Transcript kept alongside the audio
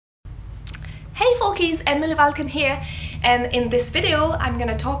Hey folkies, Emelie Waldken here, and in this video I'm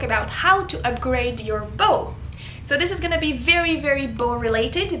gonna talk about how to upgrade your bow. So this is gonna be very bow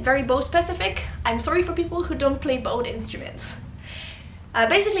related, very bow specific. I'm sorry for people who don't play bowed instruments.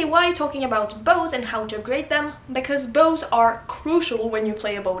 Basically, why talking about bows and how to upgrade them? Because bows are crucial when you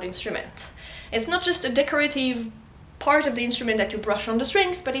play a bowed instrument. It's not just a decorative part of the instrument that you brush on the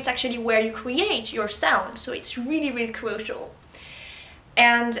strings, but it's actually where you create your sound, so it's really crucial.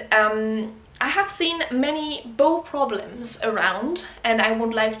 And I have seen many bow problems around, and I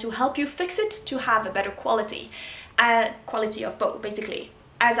would like to help you fix it to have a better quality of bow, basically.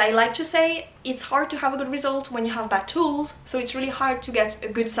 As I like to say, it's hard to have a good result when you have bad tools, so it's really hard to get a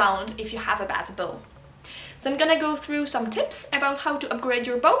good sound if you have a bad bow. So I'm gonna go through some tips about how to upgrade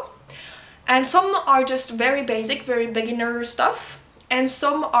your bow, and some are just very basic, very beginner stuff, and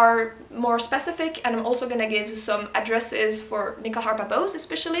some are more specific, and I'm also gonna give some addresses for nyckelharpa bows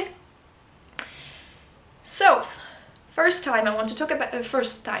especially. So, first thing I want to talk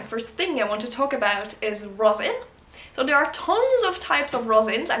about is rosin. So there are tons of types of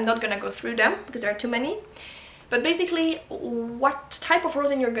rosins. I'm not gonna go through them because there are too many. But basically, what type of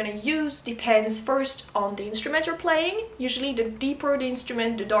rosin you're gonna use depends first on the instrument you're playing. Usually the deeper the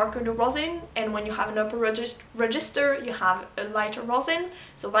instrument, the darker the rosin. And when you have an upper register, you have a lighter rosin.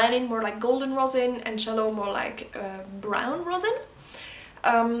 So violin more like golden rosin and cello more like brown rosin.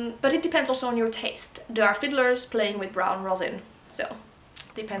 But it depends also on your taste. There are fiddlers playing with brown rosin, so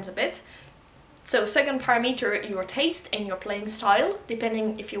depends a bit. So second parameter, your taste and your playing style,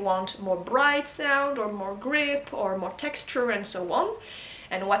 depending if you want more bright sound or more grip or more texture and so on,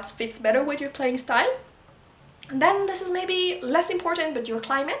 and what fits better with your playing style. And then this is maybe less important, but your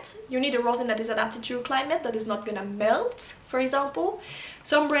climate. You need a rosin that is adapted to your climate, that is not gonna melt, for example.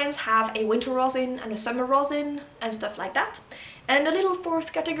 Some brands have a winter rosin and a summer rosin and stuff like that. And the little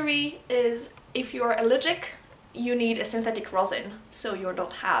fourth category is if you're allergic, you need a synthetic rosin, so you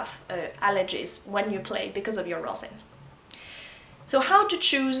don't have allergies when you play because of your rosin. So how to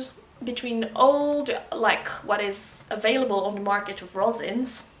choose between all the, what is available on the market of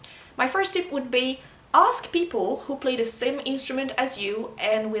rosins? My first tip would be ask people who play the same instrument as you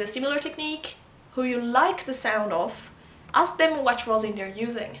and with a similar technique, who you like the sound of. Ask them what rosin they're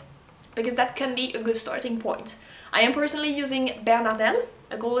using, because that can be a good starting point. I am personally using Bernardel,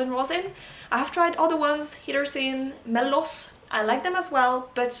 a golden rosin. I have tried other ones, Hidersine, Melos. I like them as well,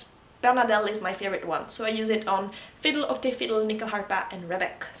 but Bernardel is my favorite one. So I use it on fiddle, octave fiddle, nyckelharpa and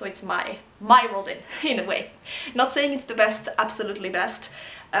rebec. So it's my rosin, in a way. Not saying it's the best, absolutely best.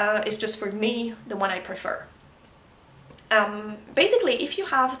 It's just for me, the one I prefer. Basically, if you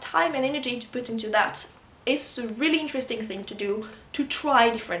have time and energy to put into that, it's a really interesting thing to do, to try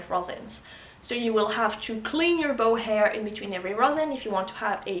different rosins. So you will have to clean your bow hair in between every rosin if you want to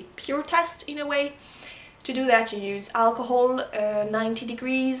have a pure test in a way. To do that you use alcohol 90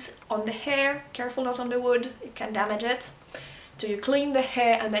 degrees on the hair, careful not on the wood, it can damage it. So you clean the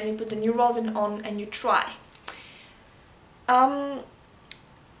hair and then you put the new rosin on and you try.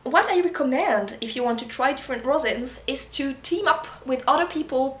 What I recommend if you want to try different rosins is to team up with other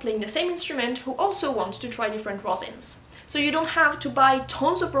people playing the same instrument who also want to try different rosins. So you don't have to buy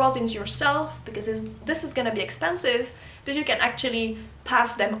tons of rosins yourself, because this is gonna be expensive, but you can actually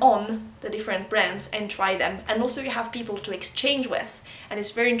pass them on, the different brands, and try them. And also you have people to exchange with, and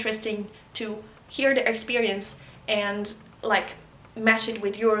it's very interesting to hear their experience and match it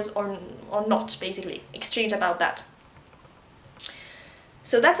with yours or not, basically. Exchange about that.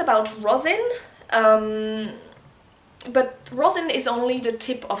 So that's about rosin, but rosin is only the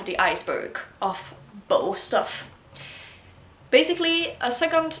tip of the iceberg of bow stuff. Basically, a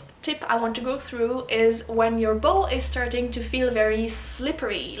second tip I want to go through is when your bow is starting to feel very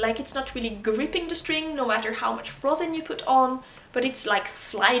slippery, like it's not really gripping the string no matter how much rosin you put on, but it's like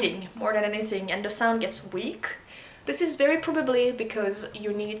sliding more than anything and the sound gets weak. This is very probably because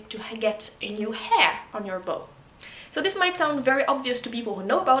you need to get a new hair on your bow. So this might sound very obvious to people who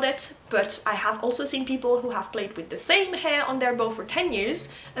know about it, but I have also seen people who have played with the same hair on their bow for 10 years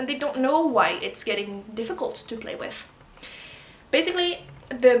and they don't know why it's getting difficult to play with. Basically,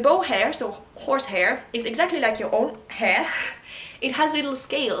 the bow hair, so horsehair, is exactly like your own hair. It has little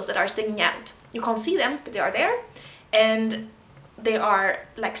scales that are sticking out. You can't see them, but they are there, and they are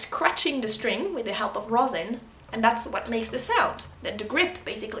like scratching the string with the help of rosin, and that's what makes the sound, the grip,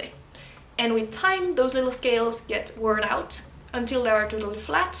 basically. And with time, those little scales get worn out until they are totally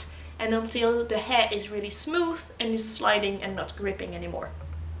flat, and until the hair is really smooth and is sliding and not gripping anymore.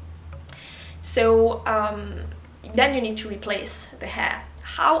 So then you need to replace the hair.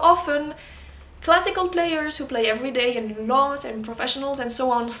 How often? Classical players who play every day and a lot, and professionals and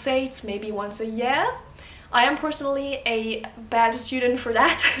so on, say it's maybe once a year. I am personally a bad student for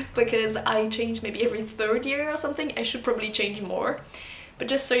that because I change maybe every 3rd year or something. I should probably change more, but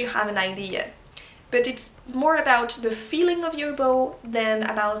just so you have an idea. But it's more about the feeling of your bow than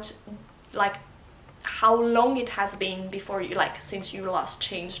about like how long it has been before you, like, since you last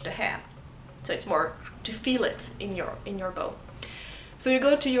changed the hair. So it's more to feel it in your bow. So you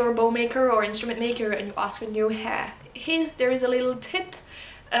go to your bow maker or instrument maker and you ask for new hair. There is a little tip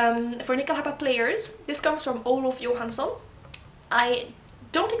for nyckelharpa players. This comes from Olof Johansson. I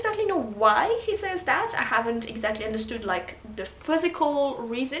don't exactly know why he says that. I haven't exactly understood like the physical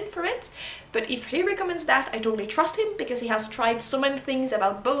reason for it, but if he recommends that, I totally trust him because he has tried so many things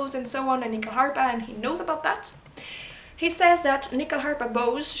about bows and so on and nyckelharpa, and he knows about that. He says that nyckelharpa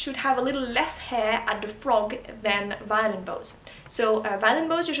bows should have a little less hair at the frog than violin bows. So violin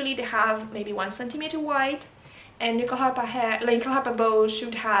bows usually they have maybe 1 centimeter wide, and nyckelharpa bows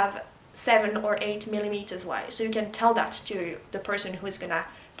should have 7 or 8 millimeters wide. So you can tell that to the person who is gonna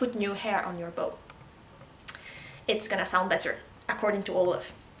put new hair on your bow. It's gonna sound better, according to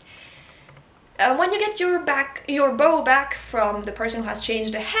Olaf. When you get your bow back from the person who has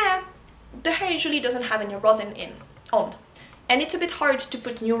changed the hair usually doesn't have any rosin on. And it's a bit hard to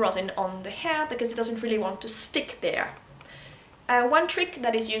put new rosin on the hair because it doesn't really want to stick there. One trick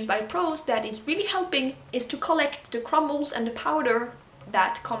that is used by pros that is really helping is to collect the crumbles and the powder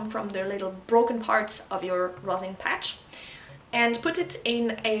that come from the little broken parts of your rosin patch and put it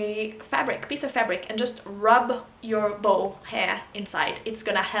in a piece of fabric, and just rub your bow hair inside. It's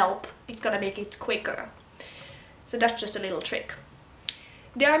gonna help, it's gonna make it quicker. So that's just a little trick.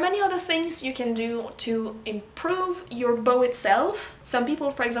 There are many other things you can do to improve your bow itself. Some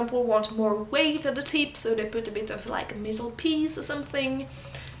people, for example, want more weight at the tip, so they put a bit of like a missile piece or something.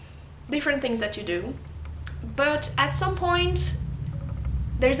 Different things that you do. But at some point,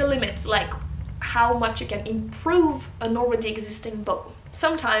 there's a limit, like how much you can improve an already existing bow.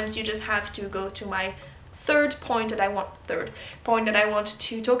 Sometimes you just have to go to my third point that I want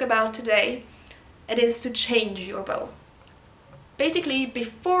to talk about today. It is to change your bow. Basically,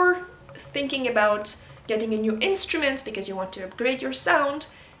 before thinking about getting a new instrument because you want to upgrade your sound,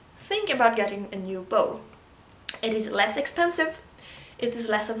 think about getting a new bow. It is less expensive, it is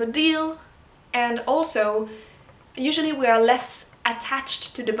less of a deal, and also usually we are less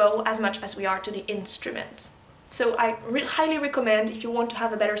attached to the bow as much as we are to the instrument. So I highly recommend, if you want to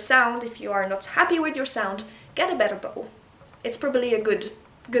have a better sound, if you are not happy with your sound, get a better bow. It's probably a good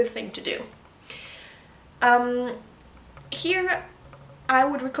thing to do. Here I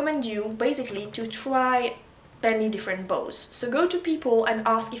would recommend you basically to try many different bows. So go to people and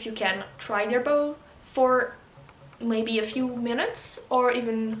ask if you can try their bow for maybe a few minutes or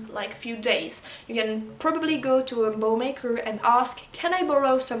even like a few days. You can probably go to a bow maker and ask, can I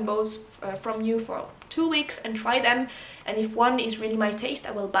borrow some bows from you for 2 weeks and try them, and if one is really my taste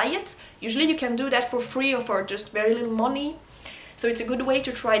I will buy it. Usually you can do that for free or for just very little money, so it's a good way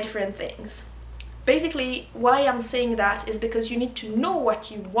to try different things. Basically, why I'm saying that is because you need to know what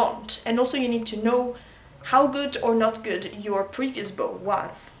you want, and also you need to know how good or not good your previous bow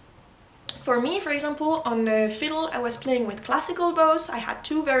was. For me, for example, on the fiddle I was playing with classical bows. I had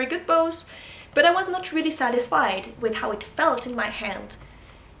 2 very good bows, but I was not really satisfied with how it felt in my hand.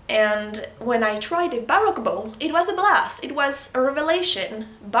 And when I tried a baroque bow, it was a blast, it was a revelation.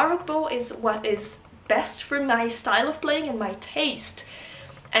 Baroque bow is what is best for my style of playing and my taste.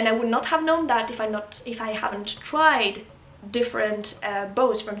 And I would not have known that if I haven't tried different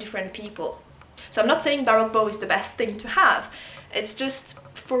bows from different people. So I'm not saying baroque bow is the best thing to have. It's just,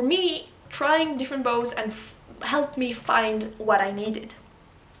 for me, trying different bows and helped me find what I needed.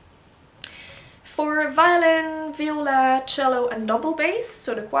 For violin, viola, cello and double bass,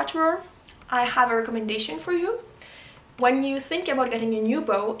 so the quatuor, I have a recommendation for you. When you think about getting a new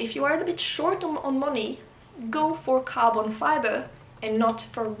bow, if you are a bit short on money, go for carbon fiber and not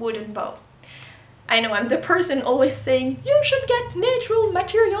for wooden bow. I know I'm the person always saying, you should get natural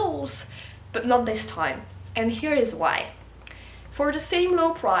materials, but not this time. And here is why. For the same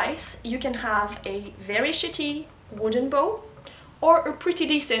low price, you can have a very shitty wooden bow or a pretty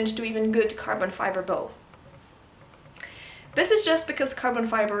decent to even good carbon fiber bow. This is just because carbon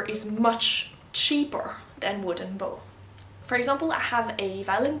fiber is much cheaper than wooden bow. For example, I have a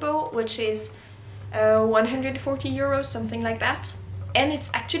violin bow which is 140 euros, something like that. And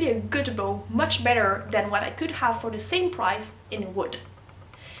it's actually a good bow, much better than what I could have for the same price in wood.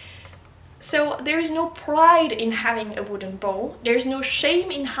 So there is no pride in having a wooden bow, there's no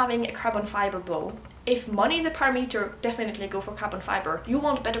shame in having a carbon fiber bow. if money is a parameter, definitely go for carbon fiber. You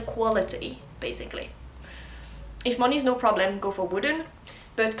want better quality, basically. If money is no problem, go for wooden.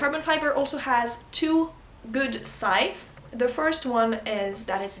 But carbon fiber also has two good sides. The first one is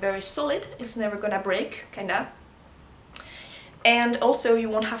that it's very solid, it's never gonna break, kinda. And also you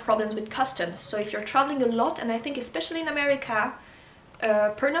won't have problems with customs. So if you're traveling a lot, and I think especially in America,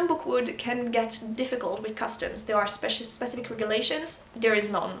 Pernambuc wood can get difficult with customs. There are specific regulations. There is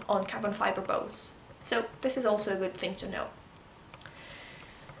none on carbon fiber bows. So this is also a good thing to know.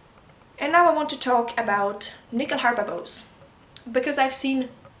 And now I want to talk about nyckelharpa bows, because I've seen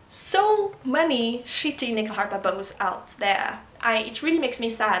so many shitty nyckelharpa bows out there. It really makes me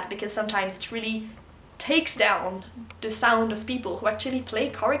sad, because sometimes it really takes down the sound of people who actually play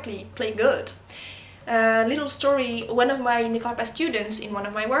correctly, play good. Little story, one of my nyckelharpa students in one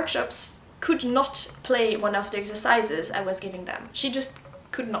of my workshops could not play one of the exercises I was giving them. She just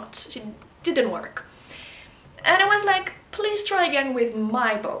could not, she didn't work. And I was like, please try again with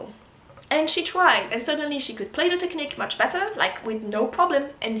my bow. And she tried, and suddenly she could play the technique much better, like with no problem,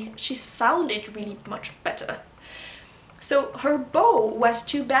 and she sounded really much better. So her bow was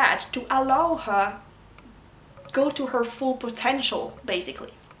too bad to allow her go to her full potential,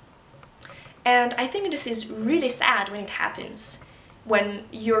 basically. And I think this is really sad when it happens, when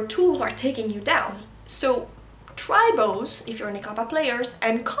your tools are taking you down. So try bows if you're nyckelharpa players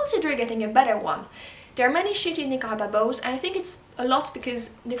and consider getting a better one. There are many shitty nyckelharpa bows, and I think it's a lot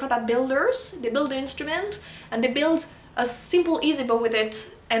because nyckelharpa builders, they build the instrument and they build a simple easy bow with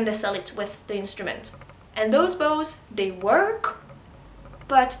it and they sell it with the instrument. And those bows, they work,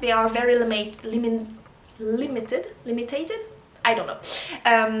 but they are very limited, I don't know.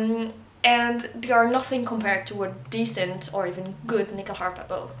 And they are nothing compared to a decent or even good nyckelharpa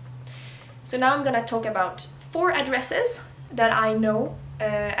bow. So now I'm gonna talk about 4 addresses that I know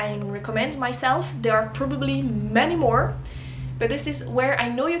and recommend myself. There are probably many more, but this is where I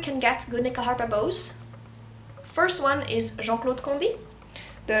know you can get good nyckelharpa bows. First one is Jean-Claude Scandi,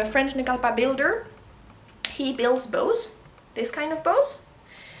 the French nyckelharpa builder. He builds bows, this kind of bows.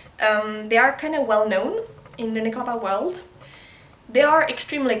 They are kind of well known in the nyckelharpa world. They are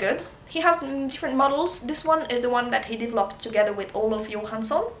extremely good. He has different models. This one is the one that he developed together with Olof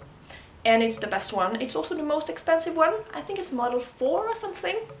Johansson, and it's the best one. It's also the most expensive one. I think it's model 4 or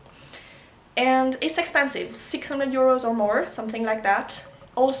something. And it's expensive, 600 euros or more, something like that.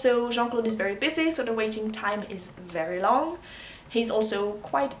 Also, Jean-Claude is very busy, so the waiting time is very long. He's also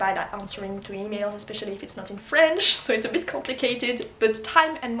quite bad at answering to emails, especially if it's not in French, so it's a bit complicated, but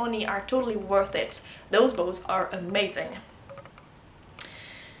time and money are totally worth it. Those bows are amazing.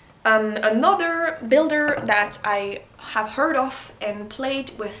 Another builder that I have heard of and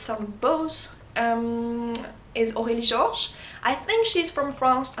played with some bows is Aurélie Georges. I think she's from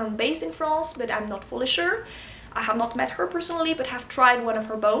France and based in France, but I'm not fully sure. I have not met her personally, but have tried one of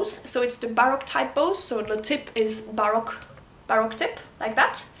her bows. So it's the Baroque type bows, so the tip is Baroque tip, like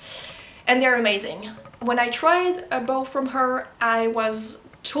that. And they're amazing. When I tried a bow from her, I was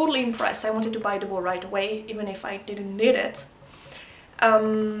totally impressed. I wanted to buy the bow right away, even if I didn't need it.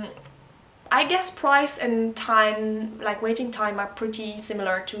 I guess price and time, like waiting time, are pretty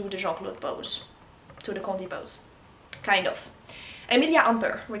similar to the Jean-Claude bows, to the Scandi bows, kind of. Emilia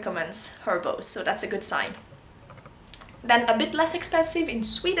Amper recommends her bows, so that's a good sign. Then a bit less expensive in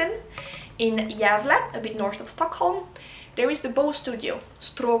Sweden, in Gävle, a bit north of Stockholm, there is the bow studio,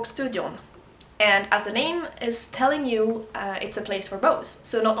 Stråkstudion. And as the name is telling you, it's a place for bows.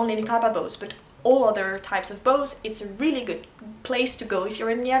 So not only nyckelharpa bows, but all other types of bows. It's a really good place to go if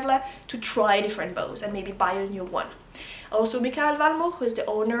you're in Gävle to try different bows and maybe buy a new one. Also, Mikael Valmo, who is the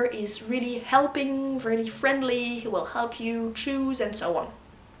owner, is really helping, very friendly. He will help you choose and so on.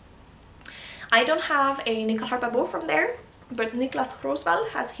 I don't have a nyckelharpa bow from there, but Niklas Rosvall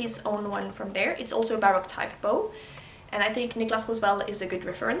has his own one from there. It's also a Baroque type bow, and I think Niklas Rosvall is a good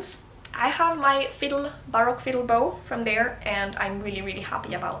reference. I have my Baroque fiddle bow from there, and I'm really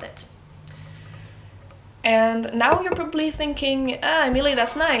happy about it. And now you're probably thinking, Emelie,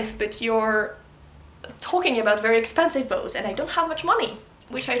 that's nice, but you're talking about very expensive bows and I don't have much money,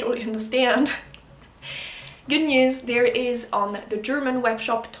 which I totally understand. Good news, there is on the German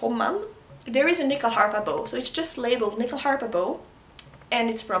webshop Thomann, there is a nyckelharpa bow, so it's just labeled nyckelharpa bow, and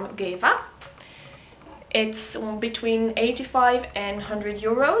it's from Geva. It's between 85 and 100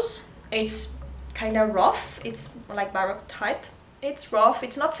 euros. It's kind of rough, it's like Baroque type. It's rough,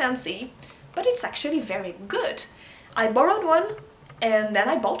 it's not fancy, but it's actually very good. I borrowed one and then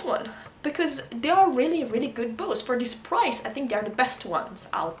I bought one because they are really good bows. For this price, I think they're the best ones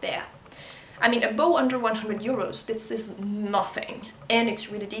out there. I mean, a bow under 100 euros, this is nothing, and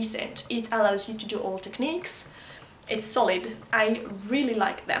it's really decent. It allows you to do all techniques. It's solid. I really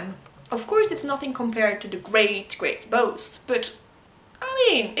like them. Of course, it's nothing compared to the great bows, but I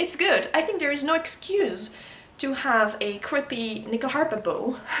mean, it's good. I think there is no excuse to have a crappy nyckelharpa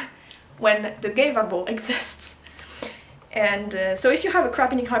bow when the Geva bow exists. And so if you have a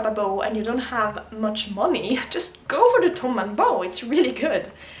crappy nyckelharpa bow and you don't have much money, just go for the Thomann bow. It's really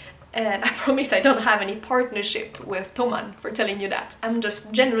good. And I promise I don't have any partnership with Thomann for telling you that. I'm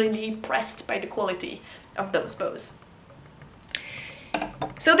just genuinely impressed by the quality of those bows.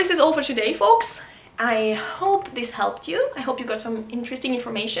 So this is all for today, folks. I hope this helped you. I hope you got some interesting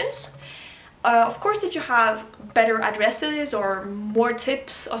informations. Of course, if you have better addresses or more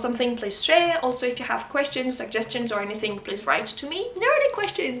tips or something, please share. Also, if you have questions, suggestions or anything, please write to me. Nerdy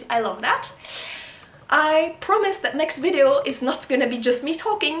questions, I love that. I promise that next video is not gonna be just me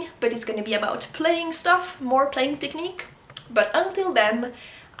talking, but it's gonna be about playing stuff, more playing technique. But until then,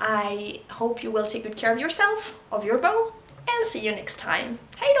 I hope you will take good care of yourself, of your bow, and see you next time.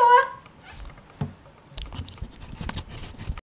 Hej då!